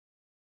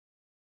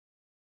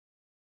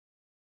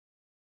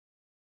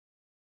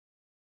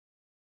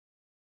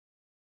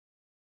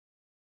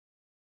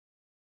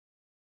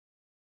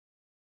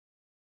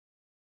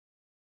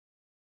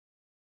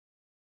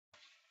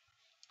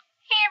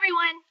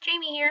everyone,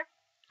 Jamie here.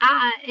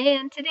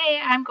 And today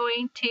I'm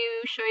going to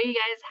show you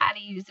guys how to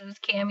use those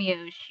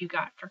cameos you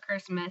got for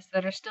Christmas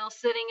that are still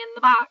sitting in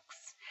the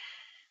box.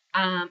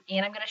 And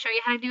I'm going to show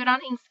you how to do it on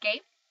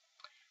Inkscape.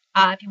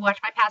 If you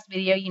watched my past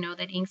video, you know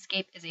that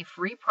Inkscape is a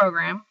free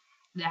program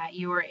that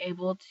you are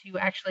able to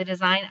actually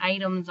design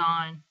items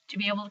on to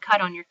be able to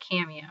cut on your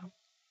Cameo.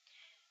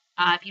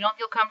 If you don't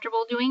feel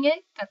comfortable doing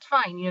it, that's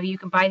fine. You know, you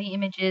can buy the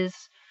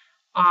images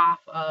off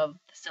of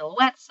the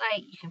Silhouette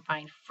site. You can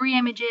find free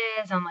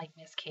images on like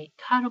Miss Kate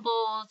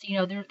Cuttables. You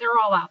know, they're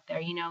all out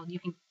there. You know, you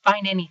can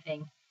find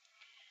anything.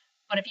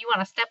 But if you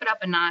want to step it up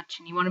a notch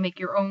and you want to make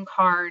your own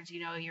cards,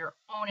 you know, your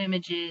own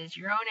images,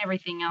 your own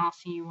everything else,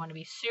 and you want to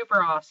be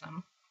super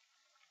awesome,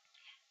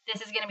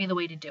 this is going to be the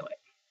way to do it.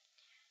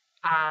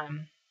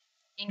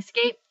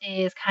 Inkscape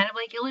is kind of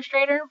like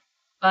Illustrator,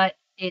 but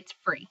it's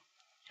free.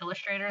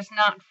 Illustrator is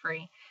not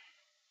free.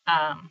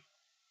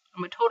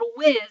 I'm a total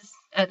whiz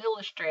at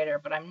Illustrator,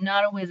 but I'm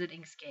not a whiz at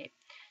Inkscape.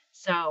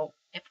 So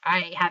if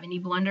I have any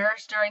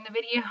blunders during the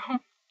video,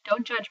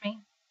 don't judge me.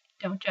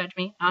 Don't judge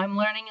me. I'm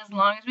learning as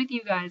long as with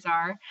you guys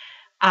are,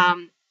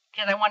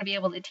 because I want to be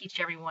able to teach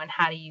everyone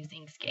how to use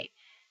Inkscape.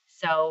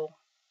 So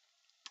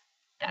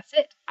that's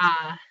it.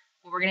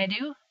 What we're going to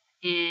do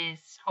is,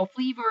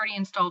 hopefully you've already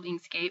installed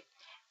Inkscape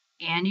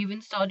and you've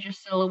installed your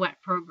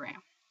Silhouette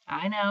program.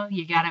 I know,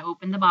 you got to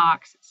open the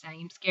box. It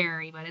seems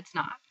scary, but it's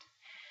not.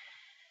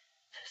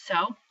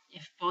 So,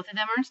 if both of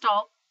them are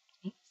installed,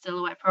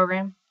 Silhouette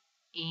program,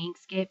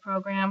 Inkscape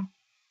program,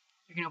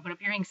 you're going to open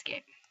up your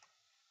Inkscape.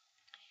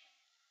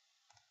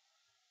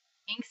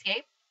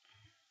 Inkscape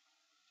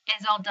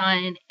is all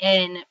done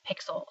in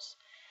pixels.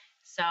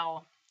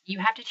 So, you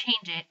have to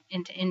change it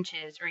into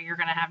inches or you're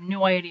going to have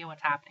no idea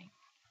what's happening.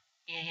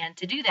 And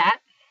to do that,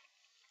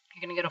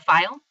 you're going to go to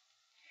File,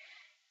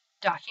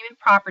 Document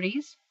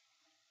Properties,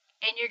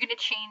 and you're going to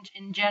change,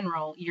 in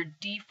general, your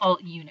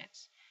default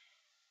units.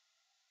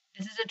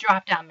 This is a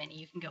drop-down menu.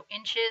 You can go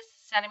inches,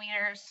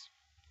 centimeters,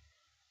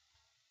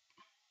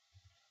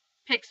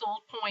 pixels,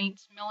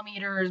 points,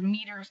 millimeters,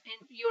 meters,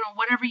 and you know,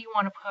 whatever you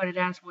want to put it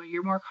as, what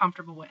you're more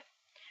comfortable with.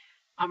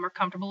 I'm more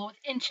comfortable with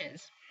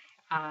inches,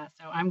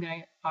 so I'm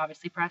going to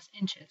obviously press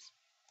inches.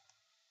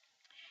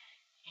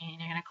 And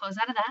you're going to close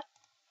out of that.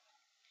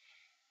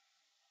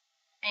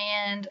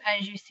 And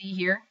as you see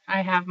here,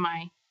 I have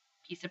my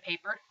piece of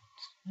paper.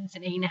 It's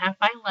an 8.5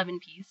 by 11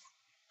 piece.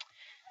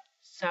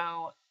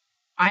 So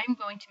I'm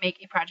going to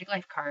make a Project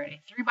Life card,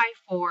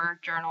 a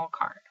 3x4 journal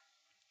card.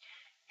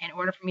 In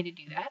order for me to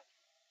do that,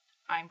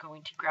 I'm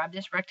going to grab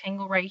this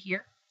rectangle right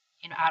here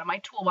and out of my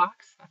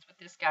toolbox. That's what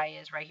this guy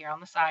is right here on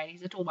the side.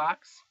 He's a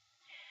toolbox.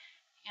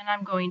 And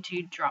I'm going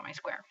to draw my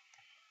square.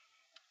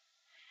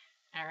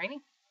 Alrighty.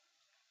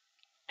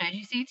 As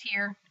you see, it's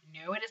here.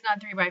 No, it is not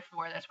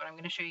 3x4. That's what I'm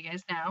going to show you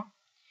guys now.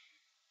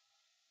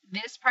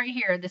 This part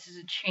here, this is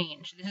a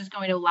change. This is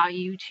going to allow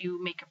you to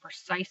make a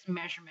precise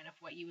measurement of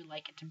what you would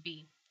like it to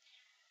be.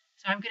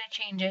 So I'm going to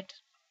change it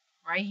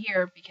right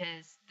here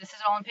because this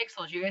is all in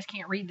pixels. You guys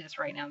can't read this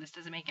right now. This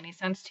doesn't make any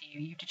sense to you.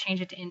 You have to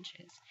change it to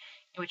inches.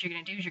 And what you're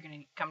going to do is you're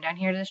going to come down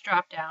here to this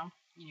drop down.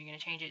 And you're going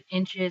to change it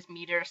inches,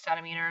 meters,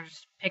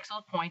 centimeters,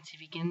 pixels, points,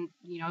 if you can,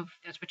 you know, if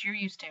that's what you're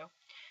used to.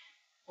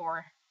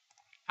 Or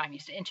I'm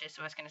used to inches,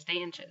 so it's going to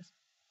stay inches.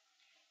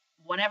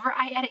 Whatever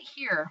I edit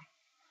here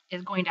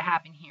is going to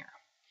happen here.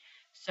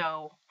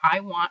 So I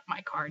want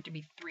my card to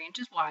be 3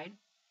 inches wide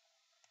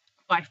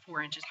by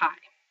 4 inches high.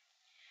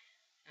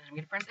 And I'm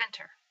going to press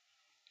enter.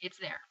 It's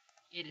there.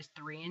 It is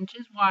 3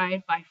 inches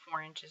wide by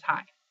 4 inches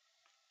high.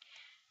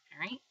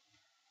 Alright?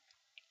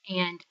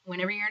 And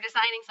whenever you're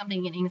designing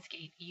something in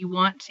Inkscape, you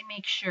want to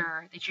make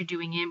sure that you're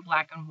doing it in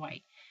black and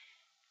white.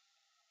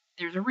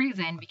 There's a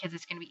reason, because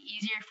it's going to be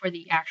easier for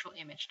the actual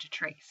image to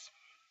trace.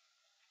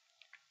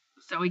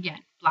 So again,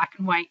 black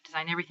and white,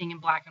 design everything in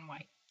black and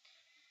white.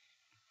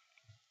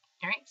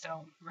 Alright,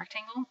 so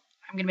rectangle,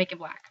 I'm going to make it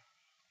black.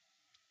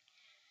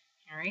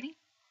 Alrighty.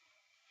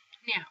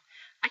 Now,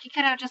 I can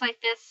cut out just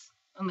like this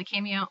on the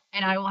Cameo,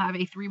 and I will have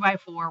a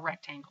 3x4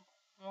 rectangle.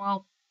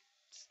 Well,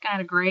 it's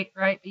kind of great,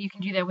 right? But you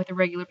can do that with a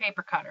regular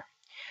paper cutter.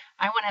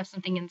 I want to have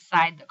something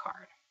inside the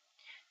card.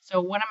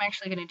 So what I'm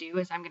actually going to do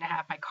is I'm going to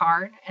have my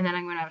card, and then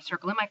I'm going to have a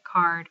circle in my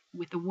card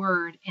with the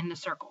word in the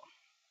circle.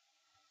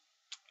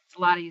 It's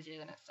a lot easier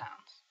than it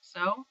sounds.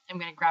 So I'm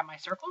going to grab my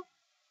circle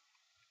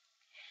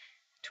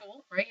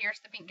tool, right here, it's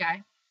the pink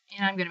guy,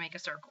 and I'm going to make a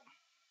circle.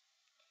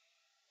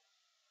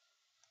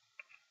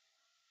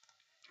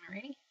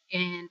 Alrighty,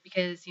 and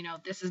because, you know,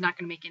 this is not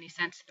going to make any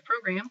sense to the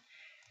program,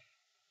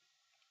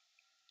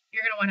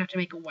 you're going to want to have to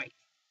make a white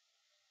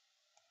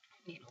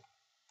needle.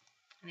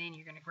 And then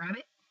you're going to grab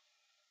it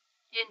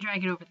and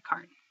drag it over the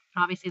card.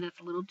 Obviously, that's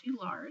a little too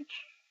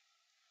large.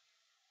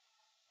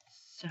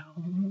 So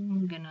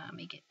I'm going to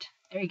make it,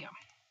 there you go.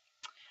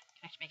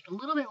 I have to make it a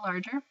little bit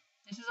larger.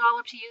 This is all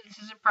up to you. This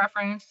is a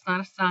preference. It's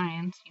not a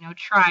science. You know,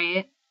 try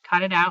it.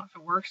 Cut it out. If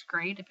it works,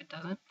 great. If it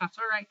doesn't, that's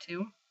all right,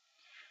 too.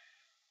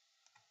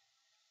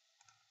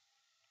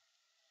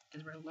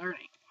 Because we're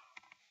learning.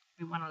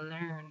 We want to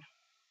learn.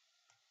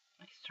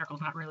 Nice.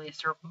 Circle's not really a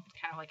circle,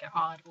 it's kind of like an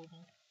odd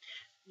oval.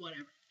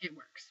 Whatever, it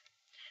works.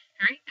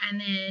 Alright, and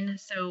then,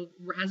 so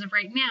as of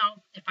right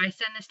now, if I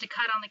send this to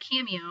cut on the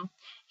Cameo,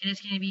 it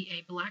is going to be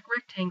a black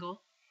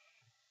rectangle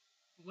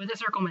with a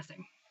circle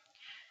missing.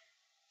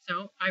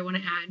 So I want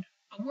to add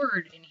a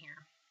word in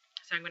here.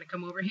 So I'm going to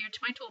come over here to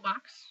my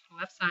toolbox,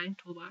 left side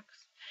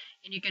toolbox,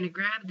 and you're going to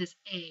grab this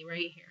A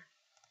right here.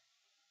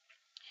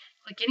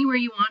 Click anywhere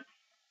you want.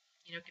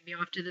 You know, it could be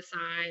off to the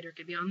side or it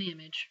could be on the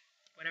image.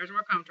 Whatever's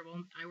more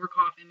comfortable. I work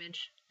off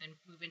image and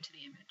move into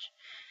the image.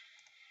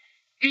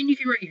 And you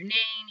can write your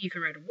name, you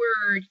can write a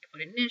word, you can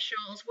put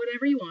initials,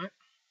 whatever you want.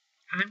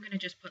 I'm going to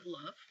just put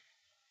love.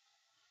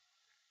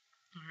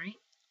 Alright.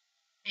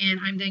 And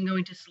I'm then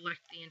going to select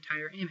the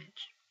entire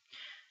image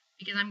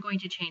because I'm going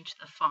to change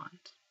the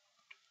font.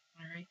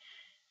 Alright.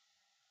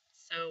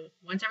 So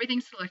once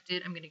everything's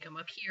selected, I'm going to come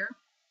up here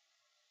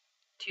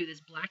to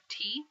this black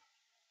T.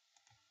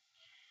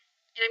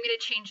 And I'm going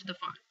to change the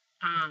font.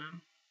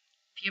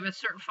 If you have a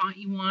certain font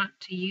you want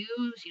to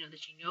use, you know,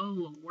 that you know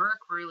will work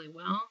really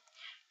well,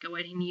 go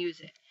ahead and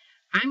use it.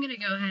 I'm going to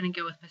go ahead and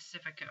go with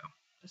Pacifico.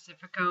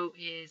 Pacifico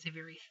is a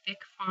very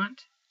thick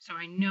font, so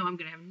I know I'm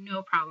going to have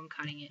no problem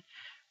cutting it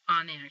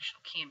on the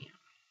actual Cameo.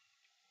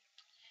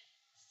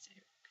 So,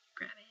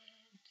 grab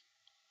it,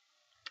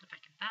 if I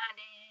can find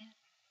it.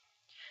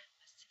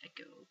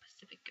 Pacifico,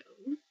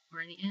 Pacifico.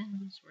 We're in the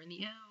N's, we're in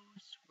the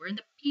O's, we're in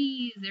the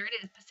P's. There it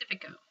is,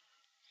 Pacifico.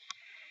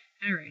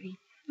 Alrighty.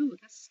 Ooh,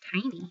 that's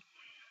tiny.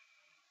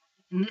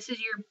 And this is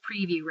your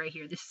preview right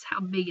here. This is how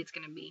big it's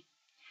going to be.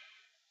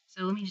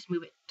 So let me just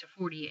move it to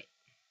 48.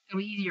 It'll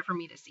be easier for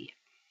me to see it.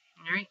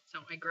 Alright, so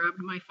I grabbed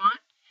my font.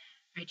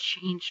 I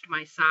changed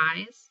my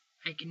size.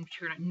 I can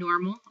turn it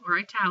normal or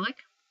italic.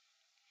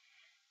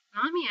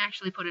 Now let me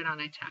actually put it on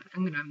italic.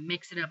 I'm going to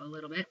mix it up a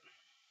little bit.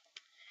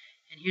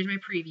 And here's my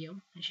preview.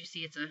 As you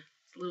see, it's a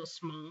little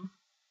small.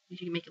 You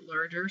can make it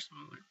larger or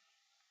smaller.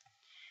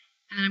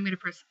 And then I'm going to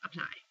press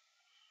apply.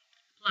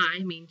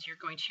 Apply means you're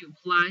going to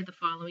apply the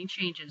following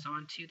changes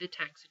onto the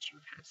text that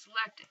you've had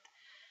selected.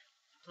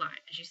 Apply.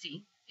 As you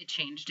see, it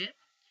changed it.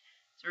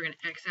 So we're going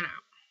to X it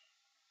out.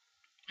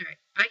 Alright,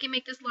 I can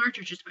make this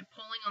larger just by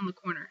pulling on the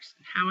corners.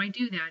 And how I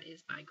do that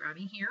is by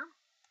grabbing here.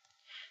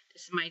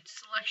 This is my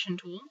selection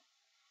tool.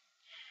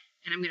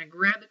 And I'm going to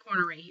grab the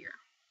corner right here.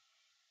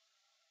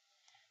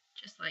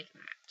 Just like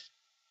that.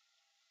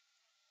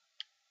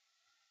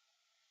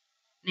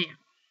 Now,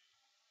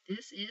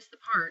 this is the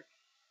part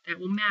that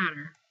will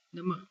matter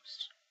the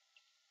most.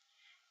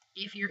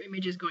 If your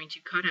image is going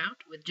to cut out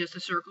with just a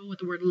circle with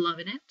the word love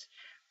in it,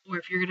 or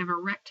if you're going to have a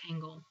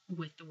rectangle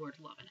with the word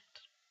love in it.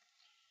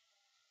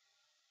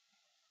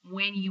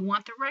 When you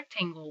want the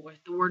rectangle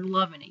with the word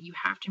love in it, you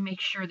have to make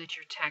sure that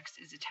your text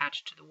is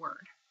attached to the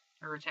word,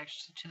 or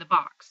attached to the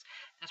box.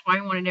 That's why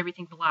I wanted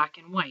everything black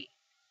and white.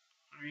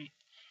 Alright.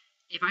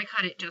 If I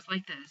cut it just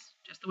like this,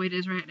 just the way it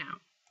is right now,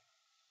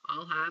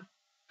 I'll have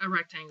a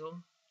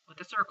rectangle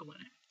with a circle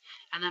in it.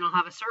 And then I'll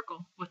have a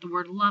circle with the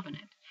word love in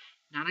it.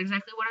 Not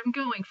exactly what I'm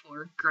going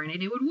for.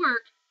 Granted, it would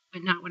work,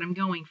 but not what I'm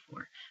going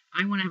for.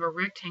 I want to have a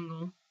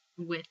rectangle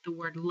with the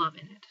word love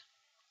in it.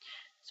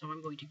 So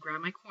I'm going to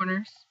grab my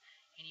corners,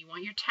 and you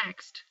want your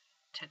text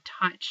to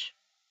touch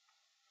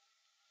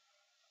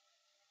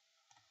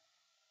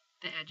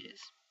the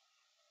edges.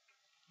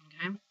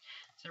 Okay?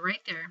 So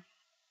right there,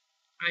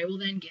 I will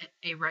then get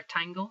a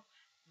rectangle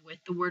with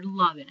the word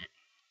love in it.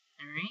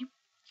 Alright?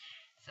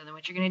 So then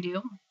what you're going to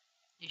do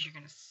is you're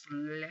going to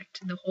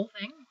select the whole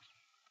thing.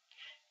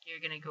 You're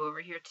going to go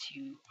over here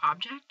to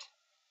Object.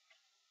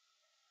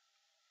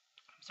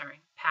 I'm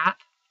sorry, Path.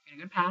 You're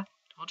going to go to Path.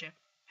 Told you.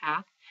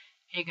 Path.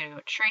 And you're going to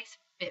go Trace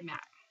Bitmap.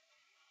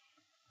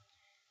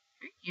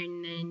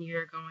 And then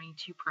you're going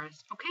to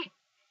press OK.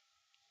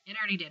 It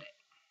already did it.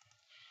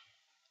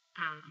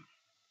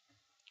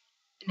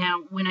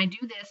 Now, when I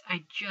do this,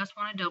 I just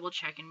want to double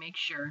check and make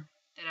sure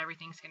that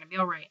everything's going to be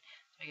all right.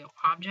 So I go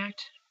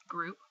Object,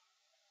 Group,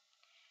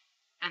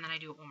 and then I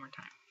do it one more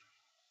time.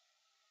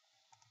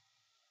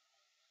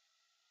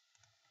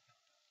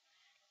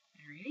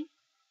 Alrighty.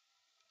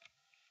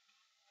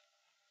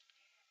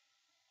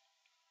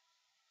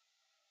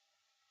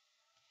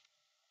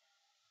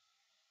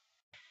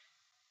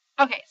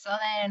 Okay, so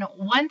then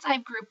once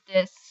I've grouped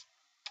this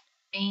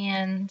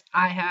and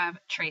I have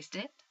traced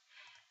it,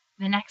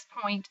 the next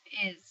point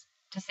is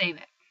to save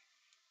it.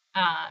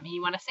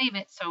 You want to save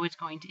it so it's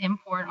going to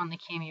import on the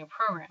Cameo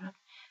program.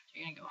 So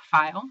you're going to go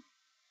File,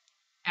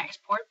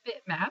 Export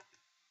Bitmap.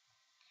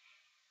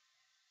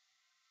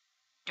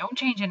 Don't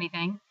change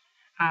anything.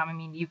 I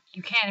mean, you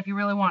can if you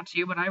really want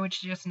to, but I would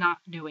suggest not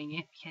doing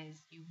it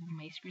because you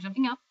may screw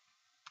something up.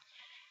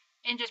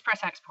 And just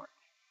press Export.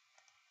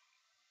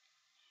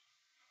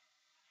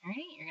 Alright,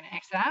 you're going to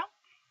exit out,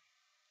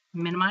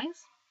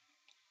 minimize,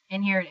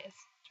 and here it is.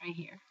 It's right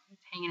here.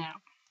 It's hanging out.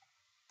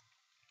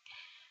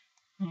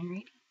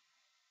 Alright.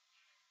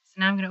 So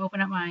now I'm going to open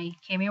up my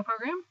Cameo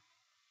program,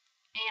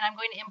 and I'm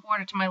going to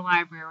import it to my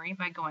library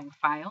by going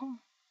File,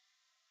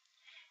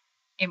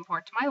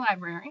 Import to my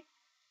library,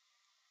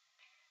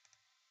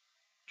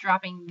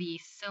 dropping the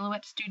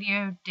Silhouette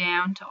Studio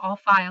down to all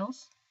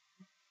files,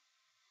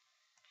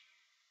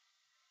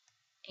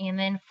 and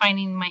then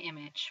finding my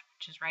image,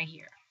 which is right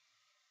here,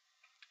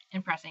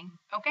 and pressing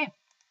OK.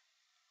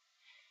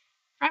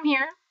 From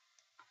here,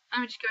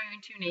 I'm just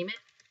going to name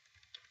it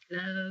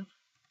Love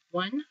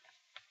 1, and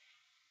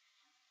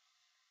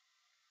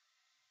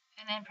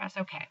then press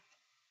OK.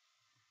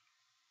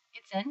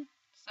 It's in.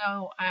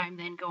 So I'm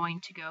then going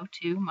to go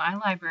to my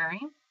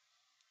library,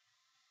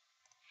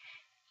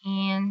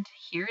 and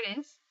here it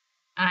is.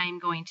 I'm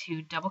going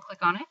to double click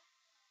on it.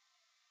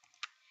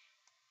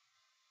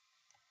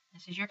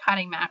 This is your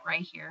cutting mat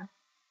right here,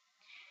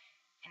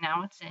 and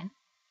now it's in.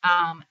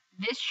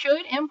 This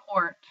should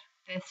import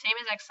the same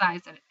exact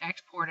size that it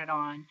exported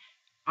on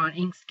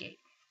Inkscape.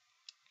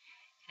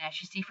 And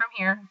as you see from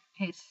here,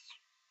 it's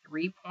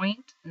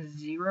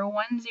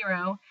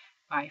 3.010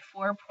 by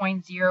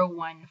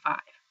 4.015.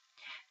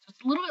 So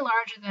it's a little bit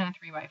larger than a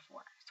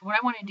 3x4. So what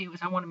I want to do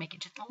is I want to make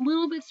it just a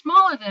little bit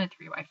smaller than a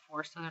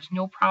 3x4 so there's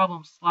no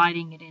problem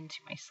sliding it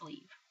into my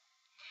sleeve.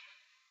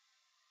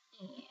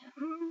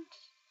 And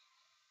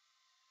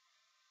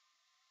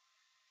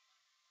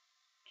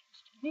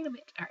just a little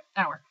bit. All right,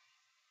 that'll work.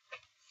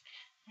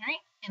 All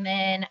right, and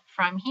then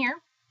from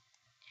here,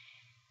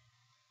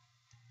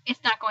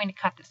 it's not going to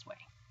cut this way.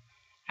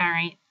 All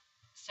right,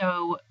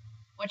 so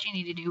what you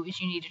need to do is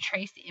you need to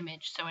trace the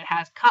image so it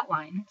has cut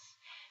lines.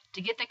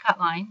 To get the cut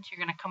lines,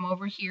 you're going to come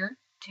over here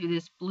to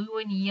this blue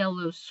and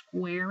yellow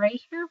square right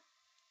here,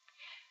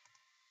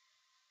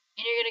 and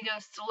you're going to go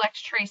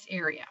select trace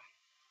area.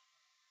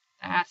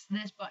 That's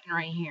this button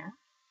right here.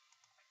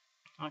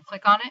 I'm going to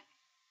click on it.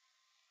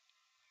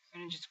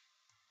 You're going to just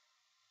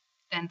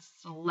then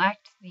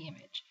select the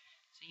image.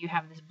 So you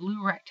have this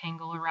blue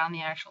rectangle around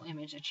the actual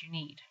image that you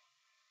need.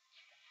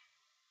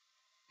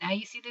 Now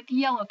you see that the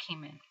yellow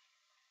came in.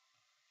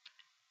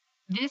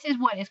 This is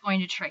what it's going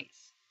to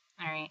trace.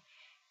 All right.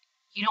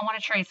 You don't want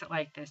to trace it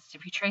like this.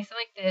 If you trace it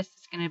like this,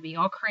 it's going to be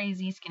all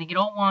crazy. It's going to get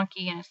all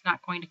wonky, and it's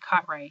not going to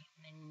cut right.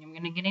 And then I'm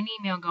going to get an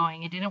email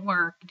going. It didn't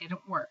work. It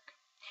didn't work.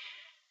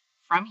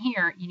 From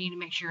here, you need to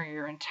make sure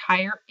your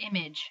entire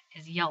image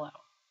is yellow.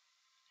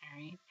 All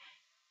right.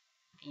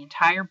 The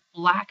entire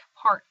black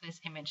part of this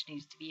image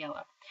needs to be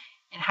yellow.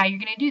 And how you're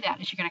going to do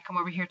that is you're going to come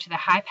over here to the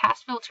high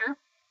pass filter,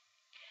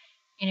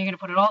 and you're going to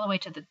put it all the way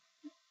to the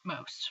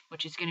most,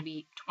 which is going to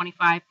be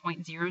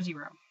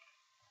 25.00.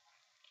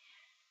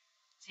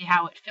 See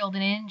how it filled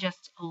it in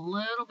just a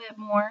little bit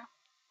more?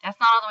 That's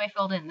not all the way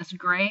filled in. This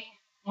gray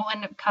will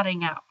end up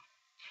cutting out.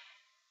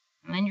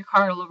 And then your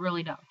card will look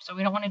really dumb. So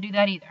we don't want to do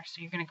that either. So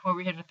you're going to come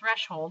over here to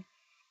threshold,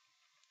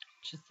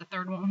 which is the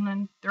third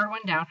one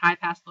down, high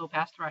pass, low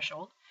pass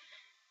threshold.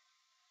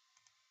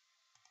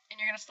 And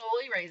you're going to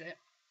slowly raise it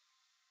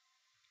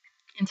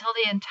until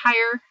the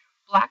entire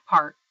black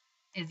part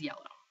is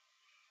yellow.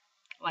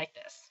 Like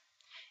this.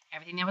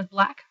 Everything that was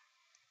black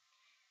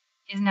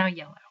is now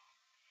yellow.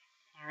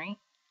 All right.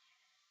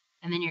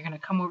 And then you're going to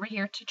come over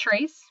here to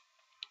trace,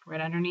 right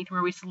underneath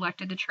where we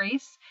selected the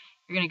trace.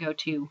 You're going to go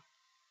to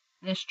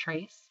this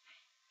trace.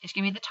 It's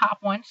going to be the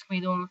top one. It's going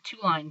to be the one with 2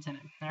 lines in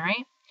it. All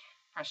right.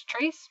 Press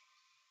trace.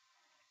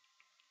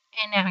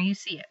 And now you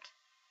see it.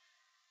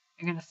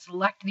 You're going to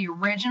select the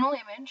original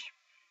image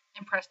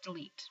and press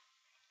delete.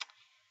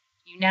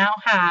 You now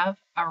have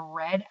a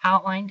red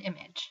outlined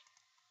image.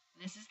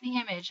 This is the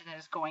image that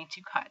is going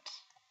to cut.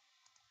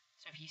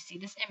 So if you see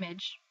this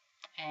image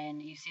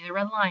and you see the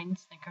red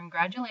lines, then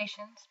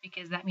congratulations,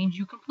 because that means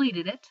you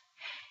completed it,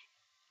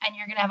 and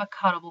you're going to have a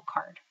cuttable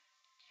card.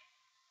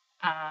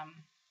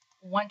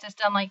 Once it's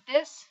done like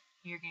this,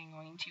 you're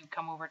going to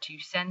come over to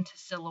Send to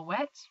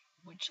Silhouette,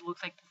 which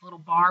looks like this little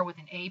bar with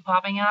an A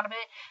popping out of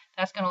it.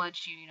 That's going to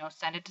let you,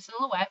 send it to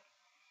Silhouette.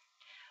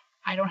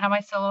 I don't have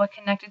my Silhouette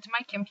connected to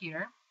my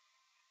computer,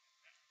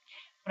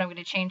 but I'm going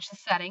to change the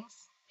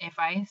settings if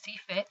I see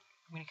fit.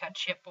 I'm going to cut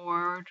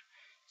chipboard,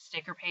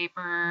 sticker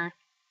paper.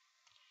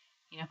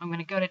 I'm going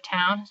to go to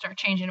town and start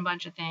changing a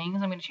bunch of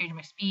things. I'm going to change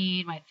my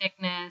speed, my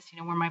thickness,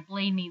 where my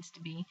blade needs to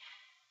be.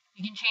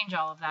 You can change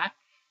all of that.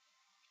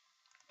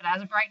 But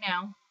as of right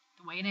now,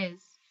 the way it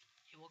is,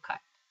 it will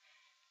cut.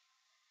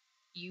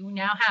 You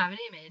now have an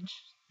image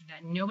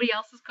that nobody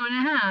else is going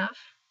to have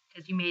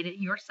because you made it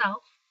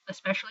yourself,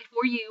 especially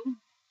for you,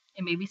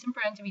 and maybe some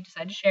friends if you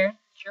decide to share.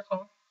 It's your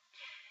call.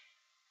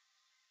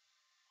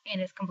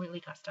 And it's completely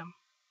custom.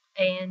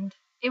 And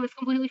it was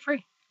completely free.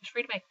 It was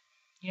free to make.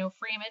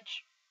 Free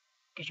image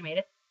because you made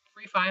it.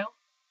 Free file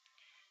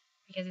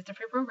because it's a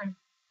free program.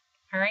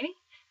 Alrighty?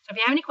 So if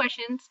you have any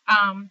questions,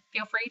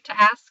 feel free to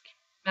ask,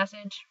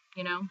 message,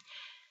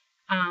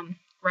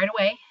 right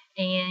away.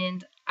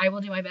 And I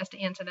will do my best to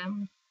answer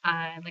them.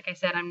 Like I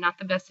said, I'm not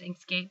the best at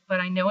Inkscape, but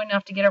I know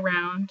enough to get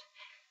around.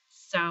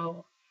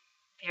 So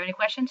if you have any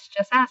questions,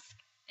 just ask.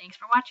 Thanks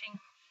for watching.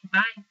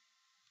 Bye.